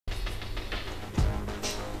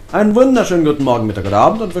Einen wunderschönen guten Morgen, Mittag oder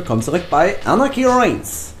Abend und willkommen zurück bei Anarchy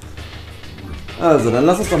Reigns. Also, dann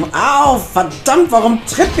lass uns doch mal... Au, verdammt, warum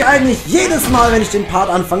tritt mir eigentlich jedes Mal, wenn ich den Part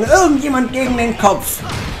anfange, irgendjemand gegen den Kopf?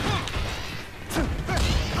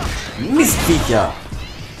 Mistviecher.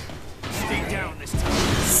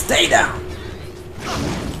 Stay down.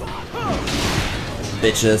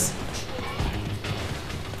 Bitches.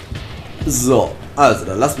 So, also,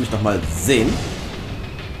 dann lasst mich doch mal sehen,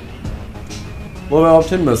 wo wir überhaupt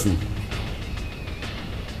hin müssen.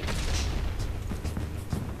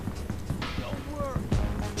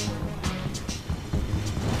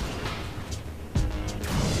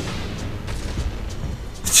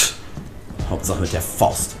 Hauptsache mit der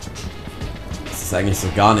Faust. Das ist eigentlich so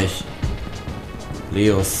gar nicht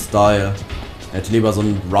Leos Style. Er hätte lieber so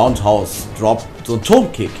einen Roundhouse-Drop, so einen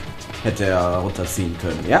Turmkick hätte er runterziehen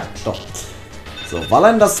können. Ja, doch. So,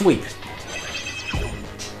 Valenda Sweep.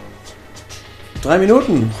 3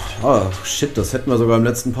 Minuten. Oh, shit, das hätten wir sogar im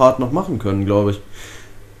letzten Part noch machen können, glaube ich.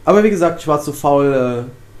 Aber wie gesagt, ich war zu faul,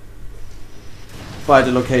 beide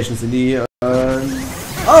Locations in die...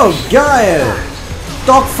 Oh, geil!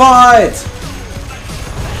 Dogfight!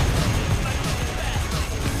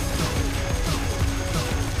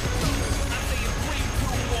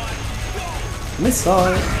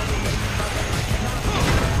 Missile!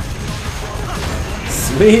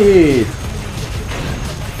 Sweet!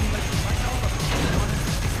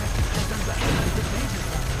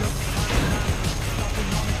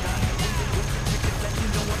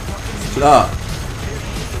 Klar.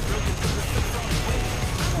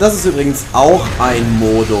 Das ist übrigens auch ein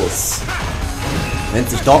Modus. Nennt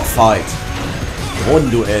sich Dogfight.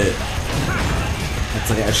 Drohnenduell.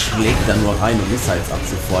 Hauptsache er schlägt da nur rein, um Missiles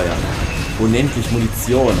abzufeuern. Unendlich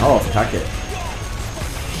Munition. Hau auf Kacke.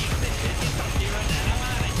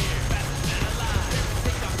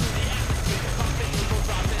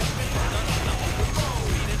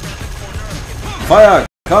 Feuer!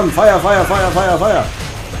 Komm, Feuer, Feuer, Feuer, Feuer, Feuer!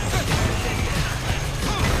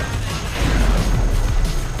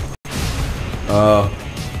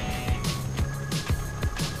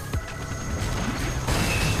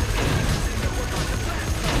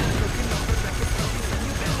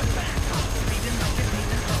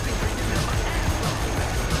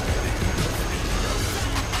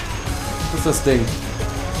 Was ist das Ding?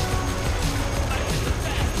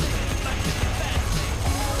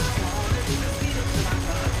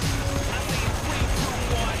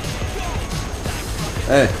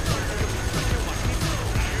 Ey.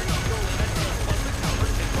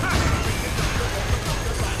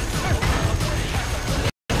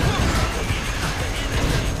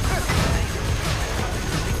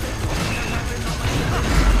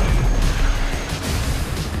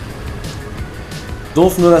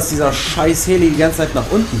 Doof nur, dass dieser scheiß Heli die ganze Zeit nach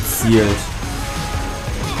unten zielt.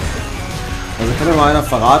 Also kann mir mal einer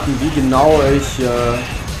verraten, wie genau ich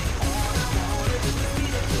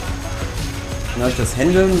das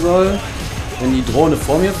handeln soll, wenn die Drohne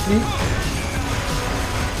vor mir fliegt.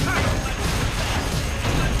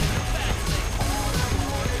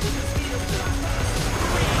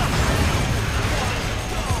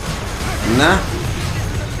 Na?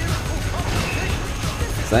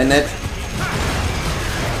 Sei nett.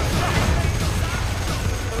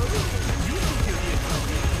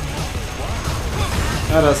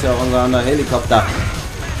 Ja, das ist ja unser anderer Helikopter.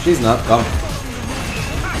 Schießen ab, komm.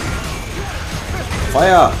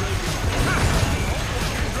 Feuer!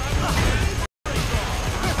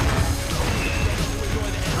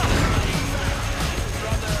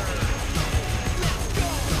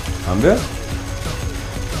 Haben wir?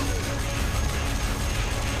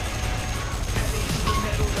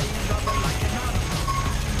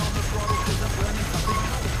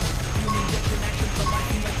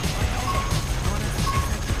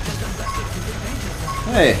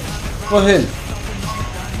 Hey, wohin?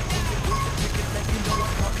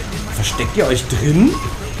 Versteckt ihr euch drin?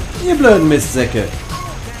 Ihr blöden Mistsäcke.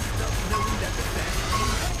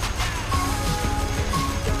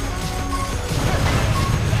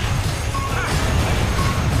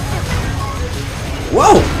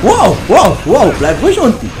 Wow, wow, wow, wow, bleib ruhig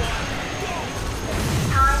unten.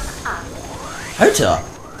 Alter.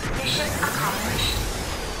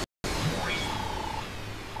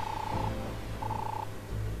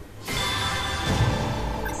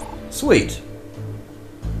 Sweet.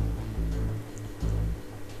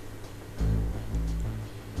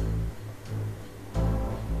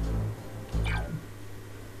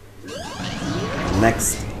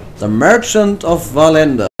 Next. The Merchant of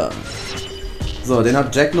Valenda. So, den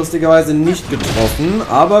hat Jack lustigerweise nicht getroffen,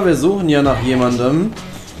 aber wir suchen ja nach jemandem,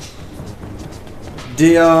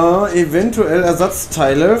 der eventuell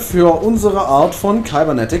Ersatzteile für unsere Art von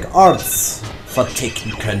Cybernetic Arts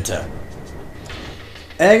verticken könnte.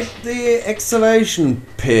 At the excavation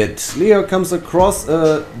pit, Leo comes across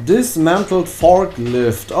a dismantled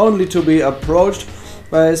forklift, only to be approached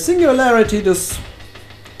by a singularity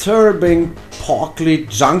disturbing porkly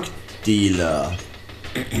junk dealer.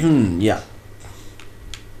 Ja.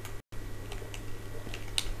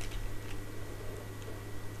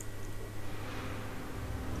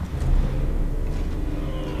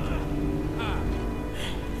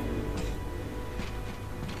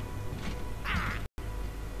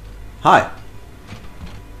 Hi.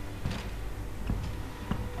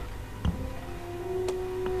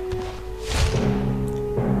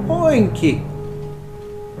 Oinki.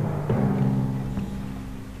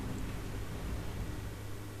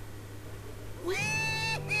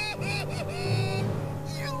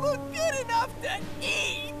 You look good enough to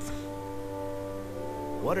eat.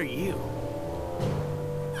 What are you?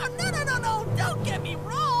 No, don't get me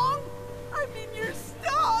wrong. I mean, your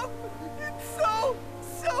stuff, it's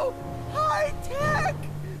so high-tech,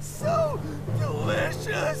 so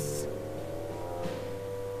delicious.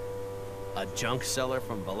 A junk seller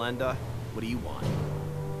from Valenda? What do you want?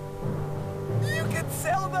 You could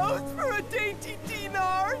sell those for a dainty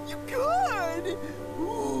dinar. You could.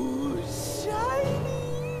 Ooh,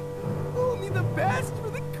 shiny. Only the best for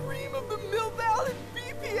the cream of the Mill Valley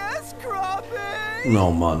BPS Gruppe.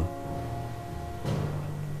 No, Mann.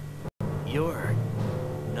 You're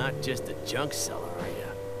not just a junk seller, are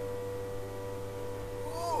you?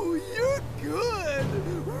 Ooh, you're good.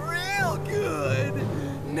 Real good.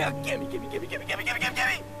 Now gimme.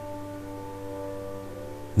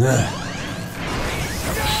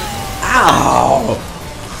 Au!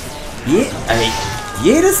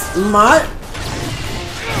 Jedes Mal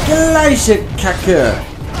gleiche Kacke.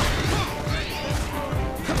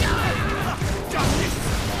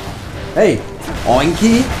 Hey,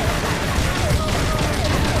 Oinki.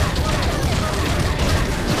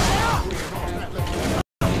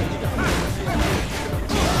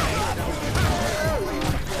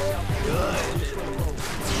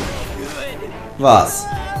 Was?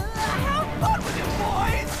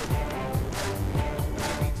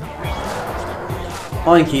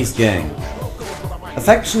 Oinki's gang. A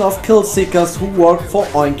faction of kill seekers who work for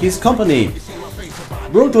Oinki's company.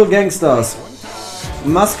 Brutal gangsters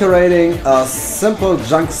masquerading as simple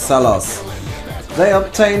junk sellers. They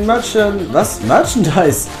obtain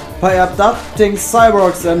merchandise by abducting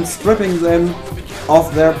cyborgs and stripping them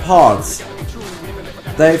of their parts.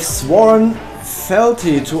 They've sworn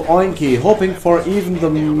fealty to Oinki, hoping for even the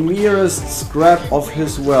merest scrap of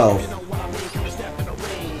his wealth.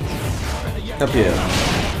 Kapiert.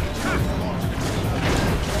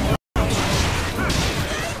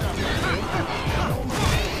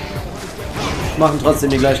 Machen trotzdem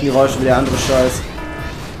die gleichen Geräusche wie der andere Scheiß.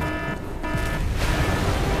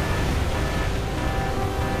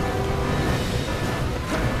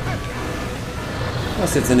 Was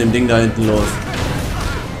ist jetzt in dem Ding da hinten los?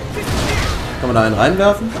 Kann man da einen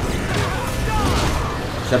reinwerfen?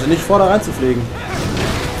 Ich hatte nicht vor, da reinzufliegen.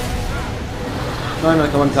 Nein, da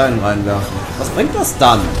kann man einen kleinen reinwerfen. Was bringt das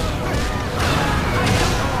dann?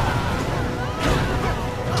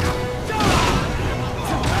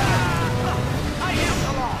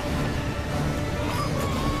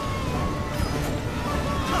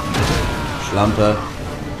 Schlampe.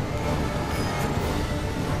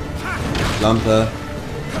 Schlampe.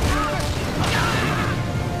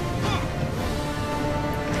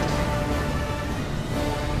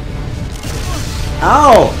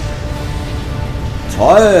 Au!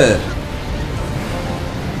 Toll!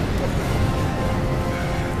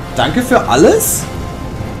 Danke für alles?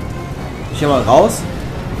 Ich hier mal raus.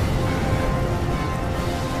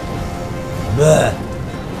 Bäh.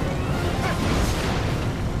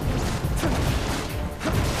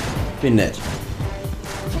 Bin nett.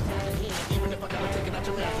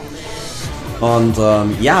 Und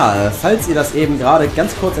ja, falls ihr das eben gerade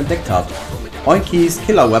ganz kurz entdeckt habt, Oinkis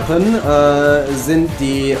Killer Weapon sind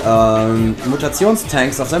die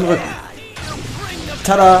Mutationstanks auf seinem Rücken.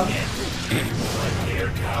 Tada!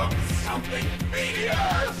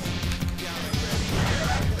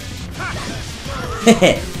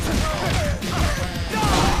 Hehe.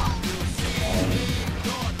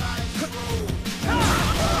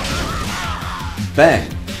 Bang,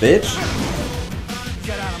 bitch.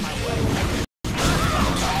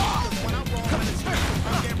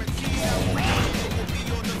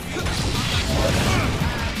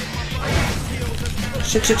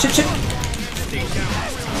 Shit, shit, shit, shit.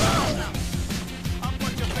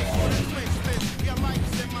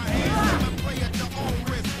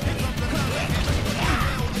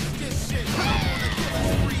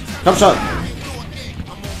 Komm schon!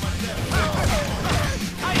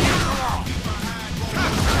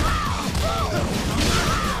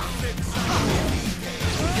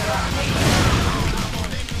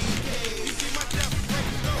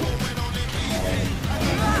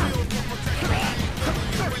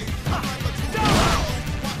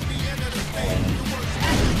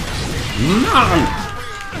 Mann!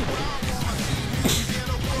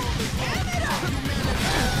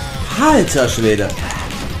 Alter Schwede!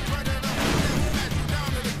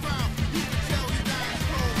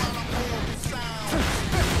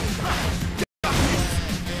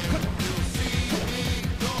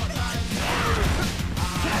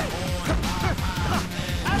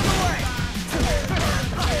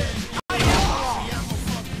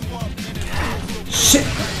 Shit!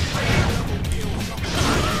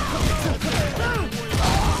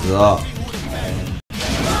 So.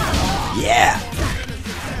 Yeah!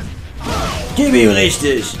 Gib ihm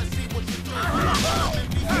richtig!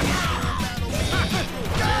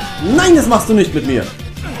 Nein, das machst du nicht mit mir!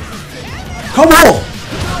 Komm hoch!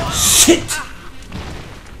 Shit!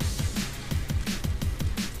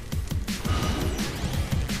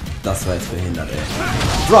 Das war jetzt behindert,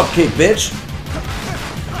 ey. Dropkick, Bitch!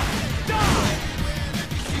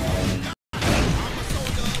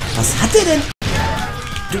 Was hat er denn?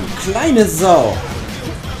 Du kleine Sau!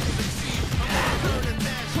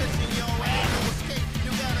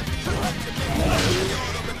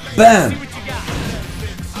 Bam!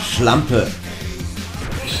 Schlampe!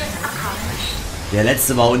 Der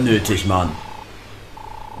letzte war unnötig, Mann.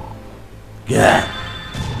 Yeah.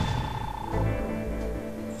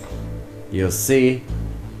 You see?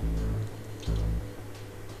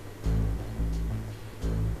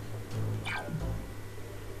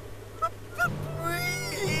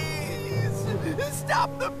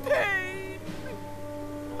 Stop the pain!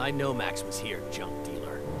 I know Max was here, junk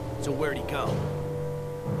dealer. So where'd he go?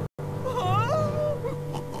 Huh?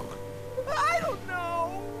 I don't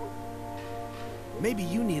know. Maybe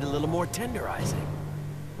you need a little more tenderizing.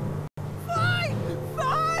 Fine,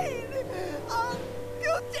 fine.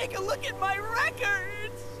 You'll take a look at my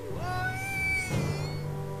records.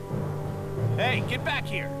 Hey, get back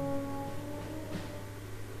here!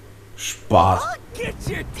 Spaß. I'll get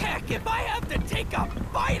your tech if I have to take a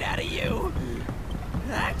bite out of you.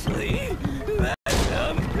 Actually, that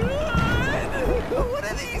sounds good. One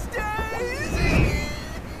of these days.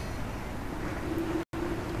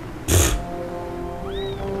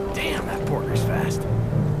 Damn, that porker's fast.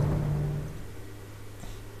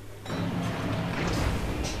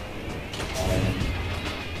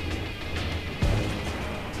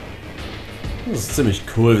 Das ist ziemlich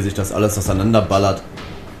cool, wie sich das alles auseinanderballert.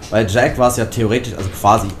 Bei Jack war es ja theoretisch, also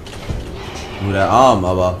quasi nur der Arm,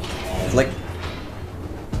 aber Fleck.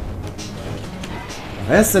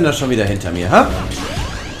 Wer ist denn da schon wieder hinter mir, ha?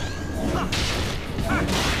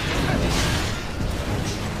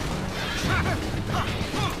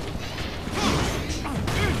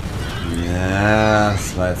 Ja,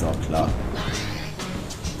 das war jetzt auch klar.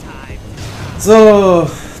 So,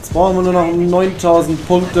 jetzt brauchen wir nur noch 9000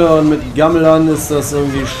 Punkte und mit Gammelern ist das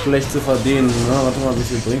irgendwie schlecht zu verdienen. Ne? Warte mal, wie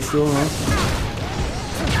viel bringst du? Ne?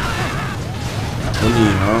 Uni,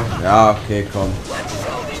 ne? Ja, okay, komm.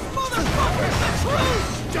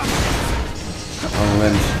 Oh,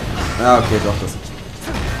 Moment. Ja, okay, doch,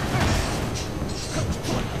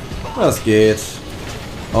 das geht.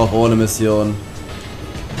 Auch ohne Mission.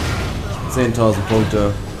 10.000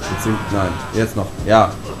 Punkte. Nein, jetzt noch.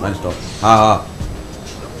 Ja, meine ich doch. Haha.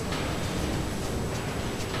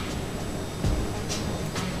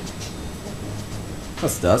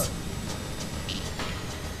 Was ist das?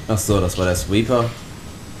 Ach so, das war der Sweeper.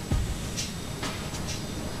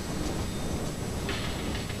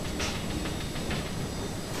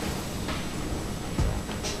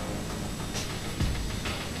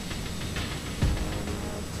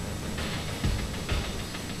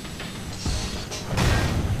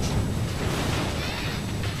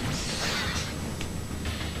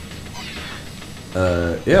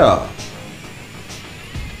 Ja.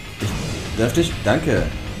 Darf ich? Danke.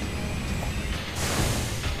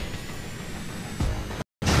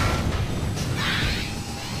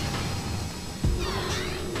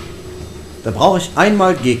 Da brauche ich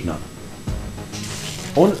einmal Gegner.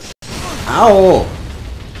 Und... Au!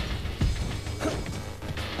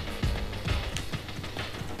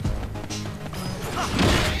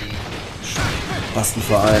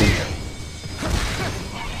 Bastenverein.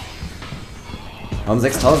 Haben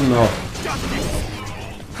 6000 noch.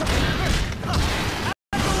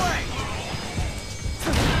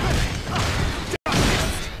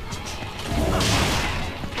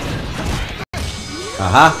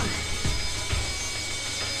 Aha.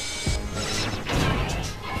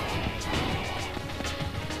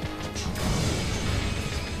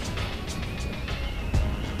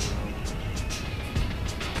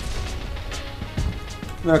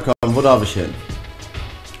 Na komm, wo darf ich hin?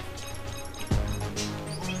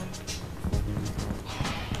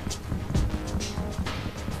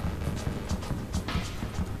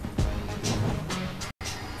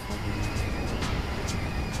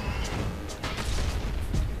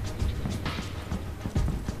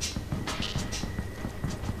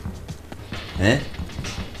 Hä?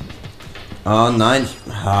 Oh nein,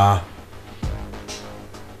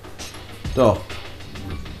 Doch.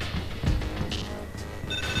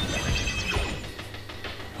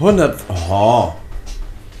 100. Oh.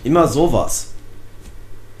 Immer sowas.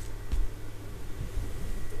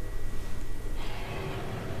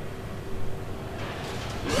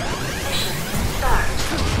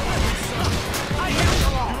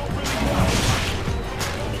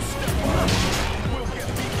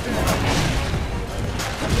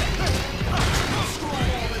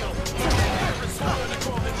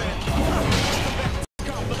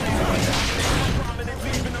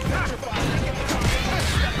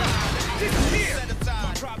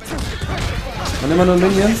 Und immer nur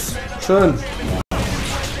Minions? Schön.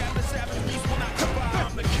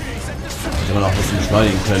 Hätte man auch ein bisschen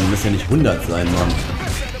beschleunigen können. Müssen ja nicht 100 sein, Mann.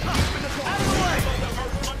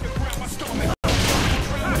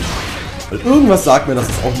 Weil irgendwas sagt mir, dass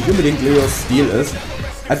es auch nicht unbedingt Leos Stil ist.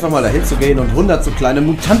 Einfach mal dahin zu gehen und 100 so kleine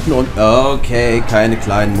Mutanten und... Okay, keine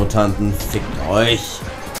kleinen Mutanten. Fickt euch.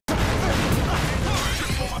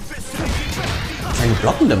 Kleine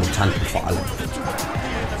blockende Mutanten vor allem.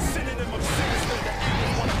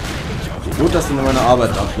 Gut, dass du mir meine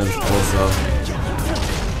Arbeit abnimmst, Großer.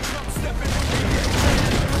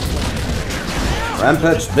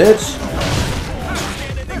 Rampage, Bitch!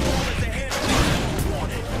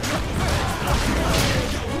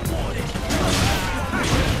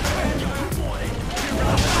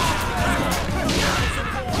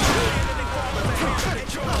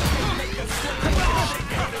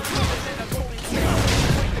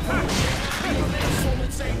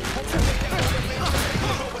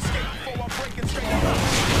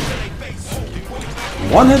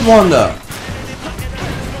 One-Hit Wonder.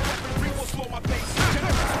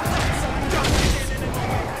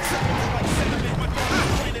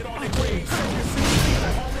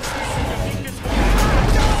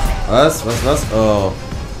 Was? Oh.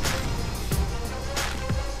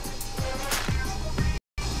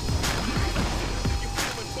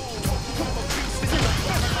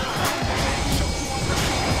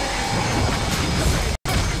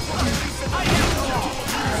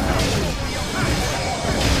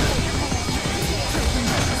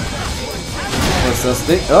 Das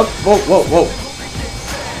Ding. Oh, wow.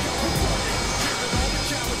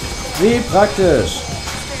 Wie praktisch.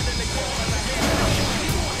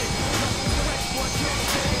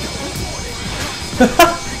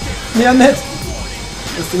 Ja, nett.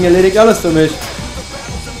 Das Ding erledigt alles für mich.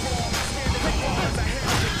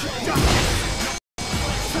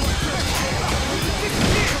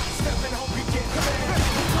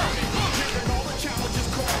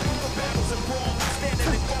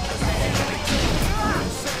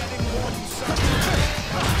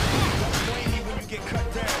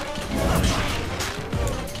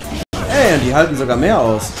 Ey, und die halten sogar mehr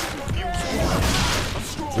aus.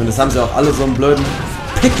 Zumindest haben sie auch alle so einen blöden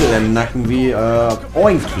Pickel im Nacken wie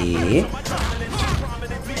Oinky.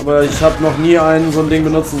 Aber ich habe noch nie einen so ein Ding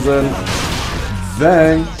benutzen sehen.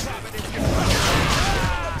 Bang.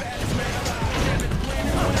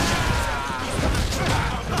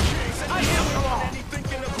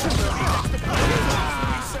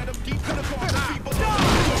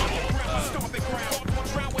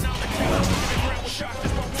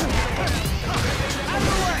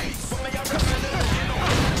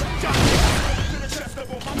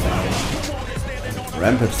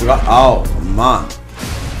 Rampage sogar. Au, Mann.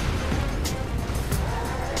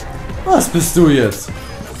 Was bist du jetzt?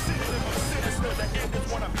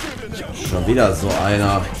 Schon wieder so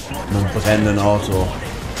einer mit einem brennenden Auto.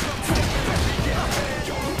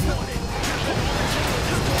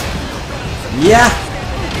 Ja!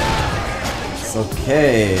 Ist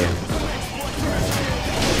okay.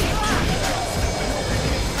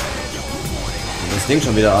 Das Ding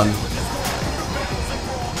schon wieder an.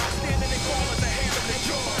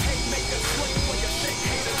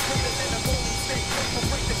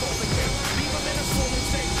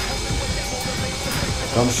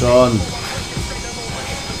 Komm schon.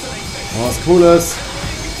 Oh, was Cooles.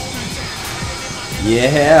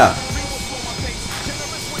 Yeah.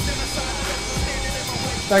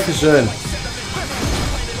 Dankeschön.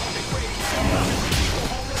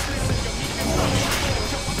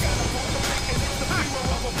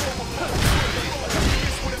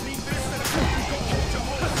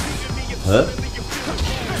 Hä?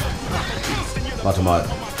 Warte mal.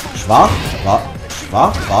 Schwach,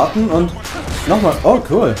 warten und nochmal. Oh,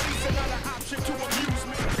 cool.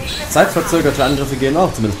 Zeitverzögerte Angriffe gehen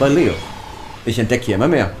auch, zumindest bei Leo. Ich entdecke hier immer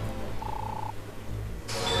mehr.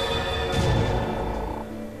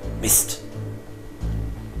 Mist.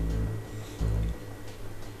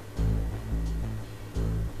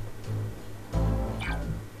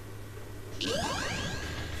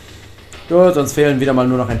 Gut, uns fehlen wieder mal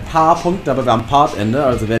nur noch ein paar Punkte, aber wir haben Partende,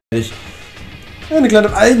 also werde ich eine kleine...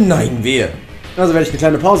 Nein, wehe. Also werde ich eine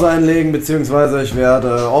kleine Pause einlegen, beziehungsweise ich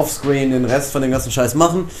werde offscreen den Rest von dem ganzen Scheiß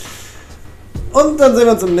machen. Und dann sehen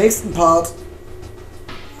wir uns im nächsten Part.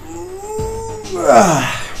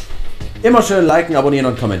 Immer schön liken, abonnieren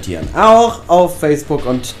und kommentieren. Auch auf Facebook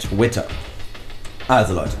und Twitter.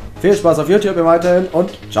 Also Leute, viel Spaß auf YouTube weiterhin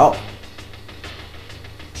und ciao.